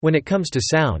When it comes to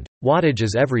sound, wattage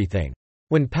is everything.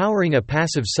 When powering a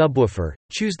passive subwoofer,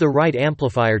 choose the right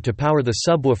amplifier to power the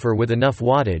subwoofer with enough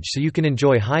wattage so you can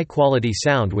enjoy high-quality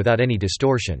sound without any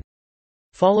distortion.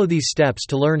 Follow these steps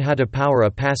to learn how to power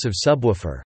a passive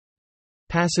subwoofer.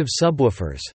 Passive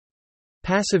subwoofers.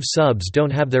 Passive subs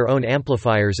don't have their own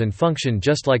amplifiers and function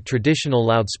just like traditional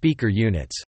loudspeaker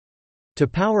units. To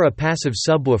power a passive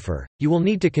subwoofer, you will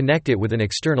need to connect it with an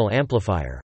external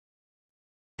amplifier.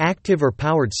 Active or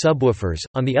powered subwoofers,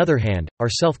 on the other hand, are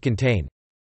self-contained.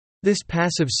 This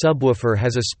passive subwoofer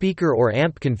has a speaker or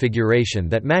amp configuration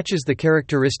that matches the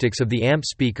characteristics of the amp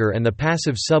speaker and the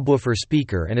passive subwoofer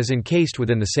speaker and is encased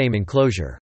within the same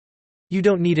enclosure. You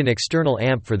don't need an external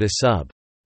amp for this sub.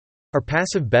 Are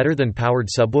passive better than powered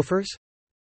subwoofers?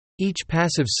 Each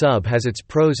passive sub has its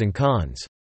pros and cons.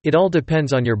 It all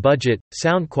depends on your budget,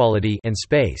 sound quality, and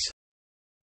space.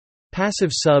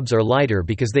 Passive subs are lighter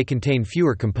because they contain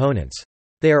fewer components.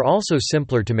 They are also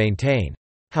simpler to maintain.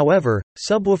 However,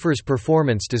 subwoofers'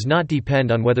 performance does not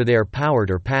depend on whether they are powered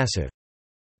or passive.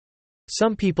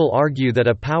 Some people argue that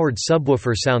a powered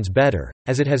subwoofer sounds better,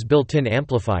 as it has built-in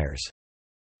amplifiers.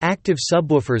 Active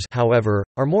subwoofers, however,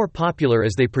 are more popular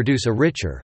as they produce a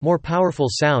richer, more powerful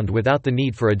sound without the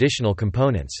need for additional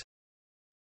components.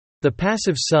 The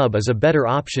passive sub is a better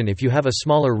option if you have a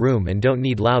smaller room and don't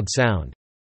need loud sound.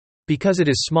 Because it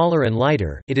is smaller and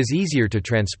lighter, it is easier to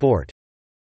transport.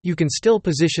 You can still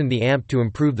position the amp to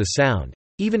improve the sound,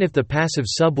 even if the passive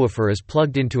subwoofer is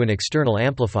plugged into an external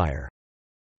amplifier.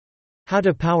 How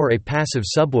to power a passive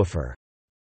subwoofer.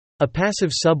 A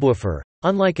passive subwoofer,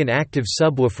 unlike an active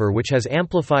subwoofer which has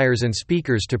amplifiers and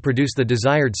speakers to produce the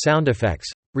desired sound effects,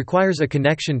 requires a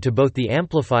connection to both the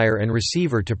amplifier and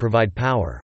receiver to provide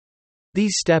power.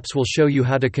 These steps will show you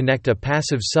how to connect a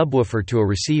passive subwoofer to a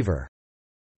receiver.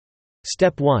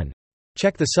 Step 1.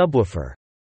 Check the subwoofer.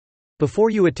 Before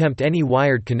you attempt any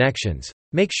wired connections,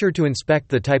 make sure to inspect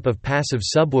the type of passive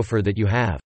subwoofer that you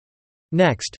have.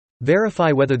 Next,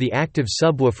 verify whether the active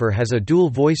subwoofer has a dual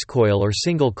voice coil or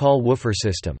single call woofer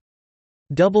system.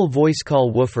 Double voice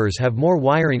call woofers have more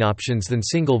wiring options than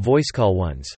single voice call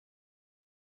ones.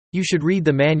 You should read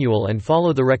the manual and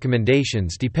follow the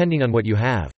recommendations depending on what you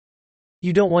have.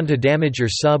 You don't want to damage your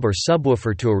sub or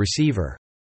subwoofer to a receiver.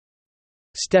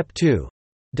 Step 2.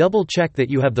 Double-check that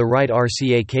you have the right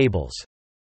RCA cables.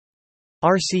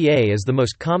 RCA is the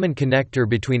most common connector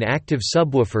between active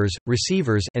subwoofers,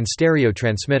 receivers, and stereo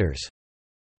transmitters.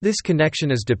 This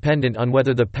connection is dependent on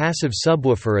whether the passive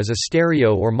subwoofer is a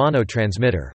stereo or mono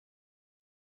transmitter.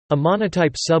 A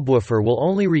monotype subwoofer will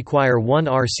only require one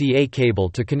RCA cable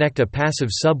to connect a passive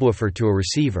subwoofer to a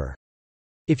receiver.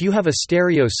 If you have a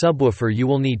stereo subwoofer, you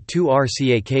will need two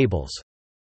RCA cables.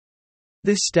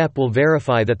 This step will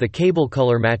verify that the cable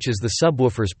color matches the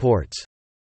subwoofer's ports.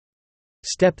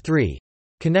 Step 3.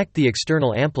 Connect the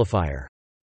external amplifier.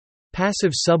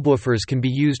 Passive subwoofers can be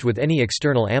used with any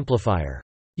external amplifier.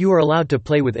 You are allowed to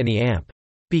play with any amp.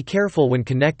 Be careful when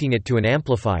connecting it to an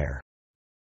amplifier.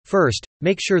 First,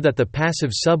 make sure that the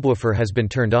passive subwoofer has been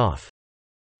turned off.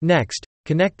 Next,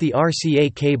 connect the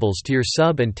RCA cables to your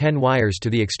sub and 10 wires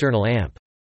to the external amp.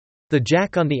 The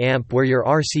jack on the amp where your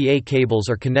RCA cables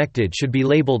are connected should be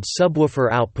labeled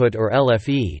subwoofer output or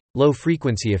LFE, low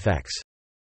frequency effects.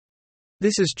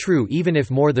 This is true even if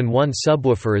more than one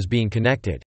subwoofer is being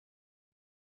connected.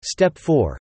 Step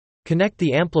 4. Connect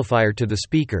the amplifier to the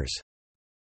speakers.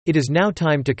 It is now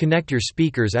time to connect your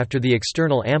speakers after the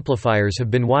external amplifiers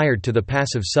have been wired to the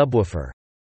passive subwoofer.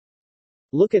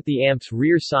 Look at the amp's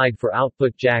rear side for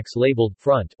output jacks labeled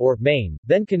front or main,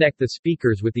 then connect the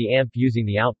speakers with the amp using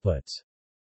the outputs.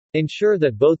 Ensure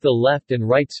that both the left and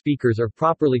right speakers are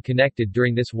properly connected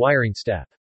during this wiring step.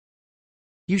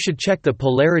 You should check the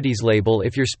polarities label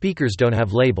if your speakers don't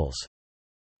have labels.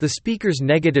 The speaker's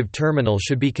negative terminal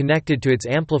should be connected to its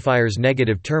amplifier's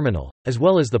negative terminal, as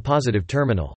well as the positive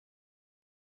terminal.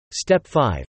 Step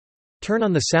 5. Turn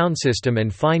on the sound system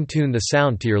and fine-tune the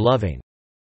sound to your liking.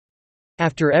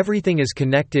 After everything is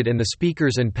connected and the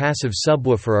speakers and passive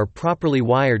subwoofer are properly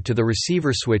wired to the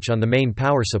receiver switch on the main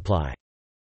power supply.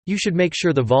 You should make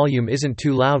sure the volume isn't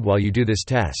too loud while you do this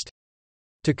test.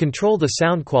 To control the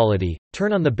sound quality,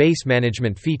 turn on the bass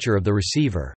management feature of the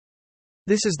receiver.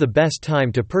 This is the best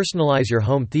time to personalize your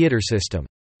home theater system.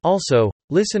 Also,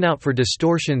 listen out for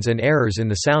distortions and errors in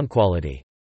the sound quality.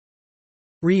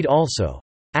 Read also.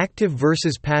 Active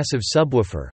versus passive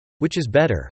subwoofer. Which is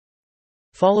better?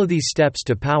 Follow these steps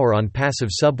to power on passive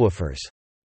subwoofers.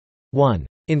 1.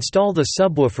 Install the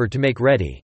subwoofer to make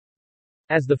ready.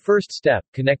 As the first step,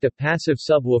 connect a passive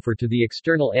subwoofer to the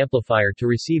external amplifier to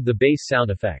receive the bass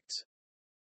sound effects.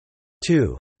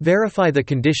 2. Verify the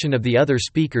condition of the other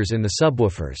speakers in the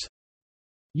subwoofers.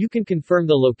 You can confirm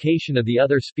the location of the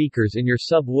other speakers in your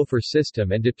subwoofer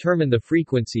system and determine the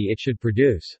frequency it should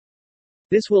produce.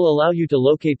 This will allow you to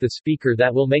locate the speaker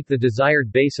that will make the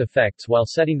desired bass effects while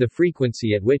setting the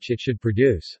frequency at which it should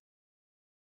produce.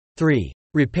 3.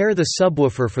 Repair the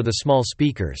subwoofer for the small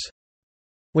speakers.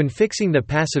 When fixing the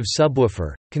passive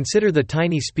subwoofer, consider the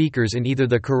tiny speakers in either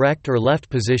the correct or left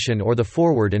position or the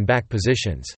forward and back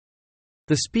positions.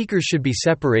 The speakers should be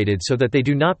separated so that they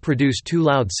do not produce too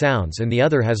loud sounds and the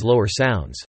other has lower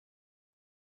sounds.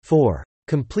 4.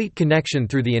 Complete connection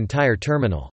through the entire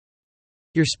terminal.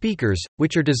 Your speakers,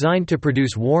 which are designed to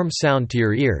produce warm sound to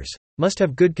your ears, must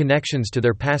have good connections to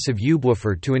their passive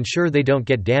subwoofer to ensure they don't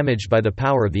get damaged by the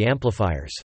power of the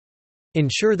amplifiers.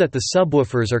 Ensure that the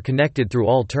subwoofers are connected through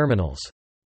all terminals.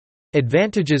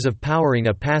 Advantages of powering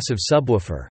a passive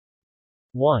subwoofer.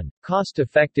 1.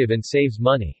 Cost-effective and saves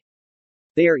money.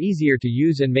 They are easier to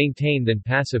use and maintain than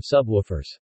passive subwoofers.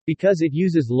 Because it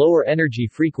uses lower energy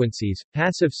frequencies,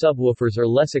 passive subwoofers are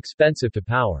less expensive to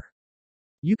power.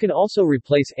 You can also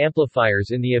replace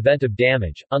amplifiers in the event of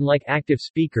damage, unlike active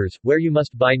speakers, where you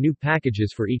must buy new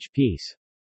packages for each piece.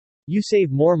 You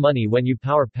save more money when you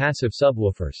power passive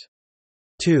subwoofers.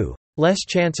 2. Less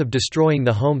chance of destroying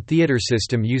the home theater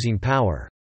system using power.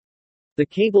 The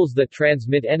cables that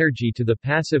transmit energy to the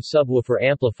passive subwoofer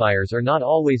amplifiers are not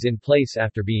always in place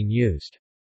after being used.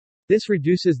 This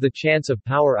reduces the chance of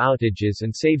power outages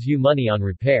and saves you money on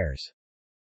repairs.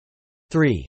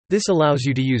 3. This allows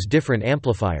you to use different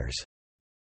amplifiers.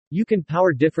 You can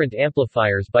power different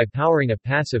amplifiers by powering a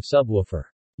passive subwoofer.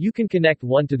 You can connect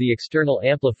one to the external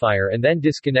amplifier and then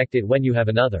disconnect it when you have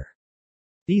another.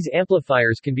 These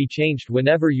amplifiers can be changed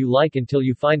whenever you like until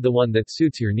you find the one that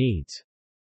suits your needs.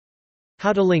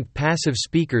 How to link passive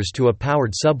speakers to a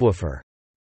powered subwoofer.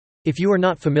 If you are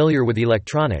not familiar with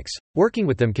electronics, working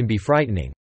with them can be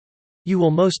frightening. You will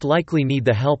most likely need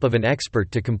the help of an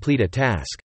expert to complete a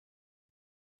task.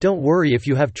 Don't worry if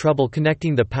you have trouble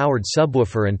connecting the powered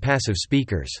subwoofer and passive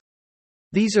speakers.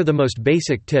 These are the most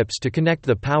basic tips to connect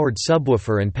the powered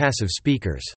subwoofer and passive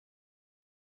speakers.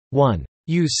 1.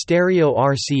 Use stereo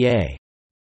RCA.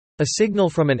 A signal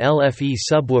from an LFE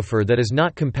subwoofer that is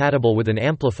not compatible with an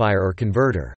amplifier or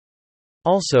converter.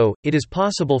 Also, it is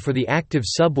possible for the active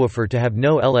subwoofer to have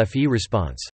no LFE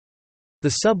response.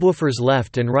 The subwoofer's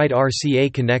left and right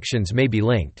RCA connections may be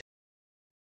linked.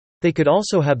 They could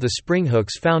also have the spring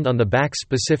hooks found on the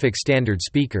back-specific standard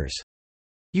speakers.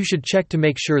 You should check to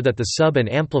make sure that the sub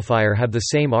and amplifier have the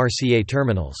same RCA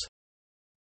terminals.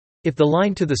 If the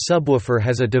line to the subwoofer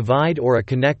has a divide or a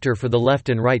connector for the left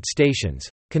and right stations,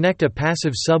 connect a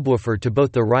passive subwoofer to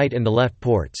both the right and the left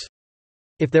ports.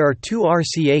 If there are two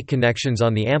RCA connections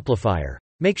on the amplifier,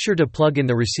 make sure to plug in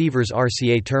the receiver's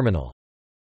RCA terminal.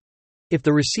 If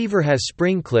the receiver has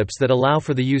spring clips that allow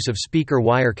for the use of speaker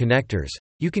wire connectors,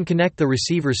 you can connect the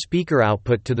receiver's speaker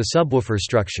output to the subwoofer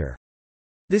structure.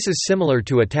 This is similar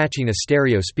to attaching a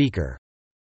stereo speaker.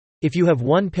 If you have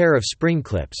one pair of spring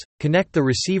clips, connect the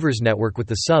receiver's network with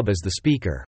the sub as the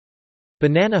speaker.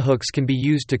 Banana hooks can be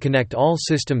used to connect all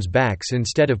systems' backs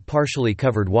instead of partially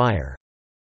covered wire.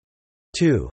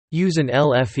 2. Use an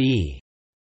LFE.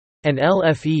 An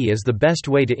LFE is the best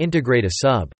way to integrate a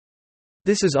sub.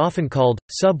 This is often called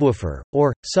subwoofer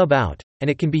or sub-out, and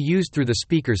it can be used through the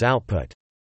speaker's output.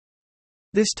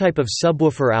 This type of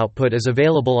subwoofer output is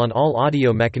available on all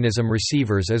audio mechanism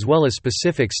receivers as well as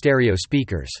specific stereo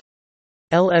speakers.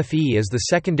 LFE is the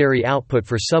secondary output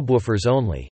for subwoofers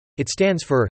only. It stands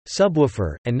for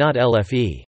subwoofer and not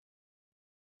LFE.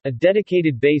 A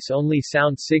dedicated bass-only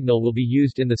sound signal will be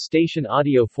used in the station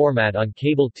audio format on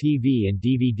cable TV and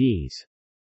DVDs.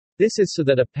 This is so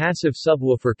that a passive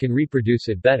subwoofer can reproduce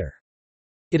it better.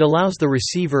 It allows the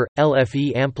receiver,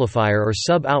 LFE amplifier or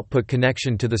sub-output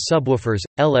connection to the subwoofer's,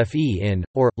 LFE in,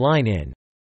 or, line in.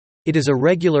 It is a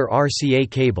regular RCA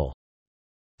cable.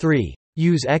 3.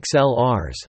 Use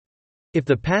XLRs. If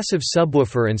the passive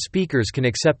subwoofer and speakers can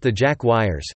accept the jack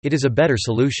wires, it is a better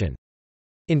solution.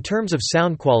 In terms of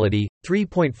sound quality,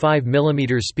 3.5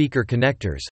 mm speaker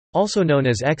connectors, also known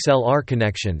as XLR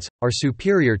connections, are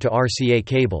superior to RCA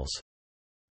cables.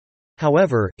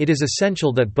 However, it is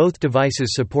essential that both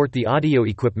devices support the audio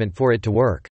equipment for it to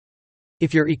work.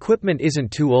 If your equipment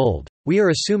isn't too old, we are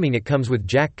assuming it comes with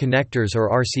jack connectors or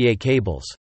RCA cables.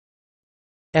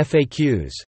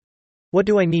 FAQs. What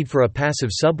do I need for a passive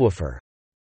subwoofer?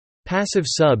 Passive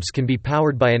subs can be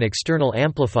powered by an external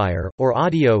amplifier, or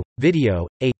audio, video,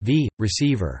 AV,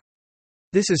 receiver.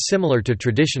 This is similar to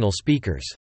traditional speakers.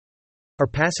 Are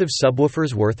passive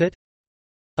subwoofers worth it?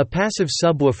 A passive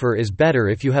subwoofer is better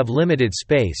if you have limited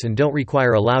space and don't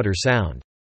require a louder sound.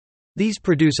 These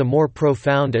produce a more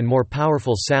profound and more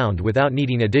powerful sound without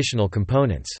needing additional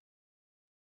components.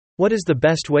 What is the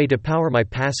best way to power my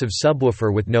passive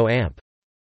subwoofer with no amp?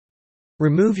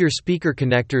 Remove your speaker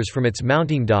connectors from its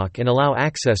mounting dock and allow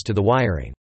access to the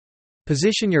wiring.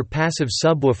 Position your passive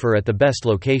subwoofer at the best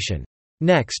location.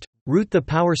 Next, route the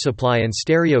power supply and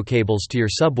stereo cables to your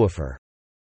subwoofer.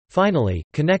 Finally,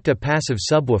 connect a passive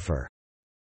subwoofer.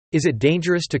 Is it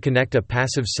dangerous to connect a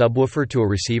passive subwoofer to a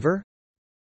receiver?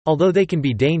 Although they can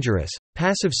be dangerous,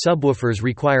 passive subwoofers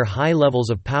require high levels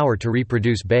of power to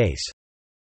reproduce bass.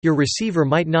 Your receiver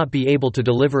might not be able to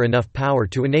deliver enough power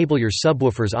to enable your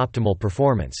subwoofer's optimal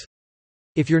performance.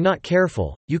 If you're not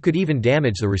careful, you could even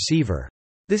damage the receiver.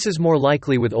 This is more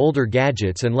likely with older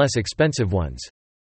gadgets and less expensive ones.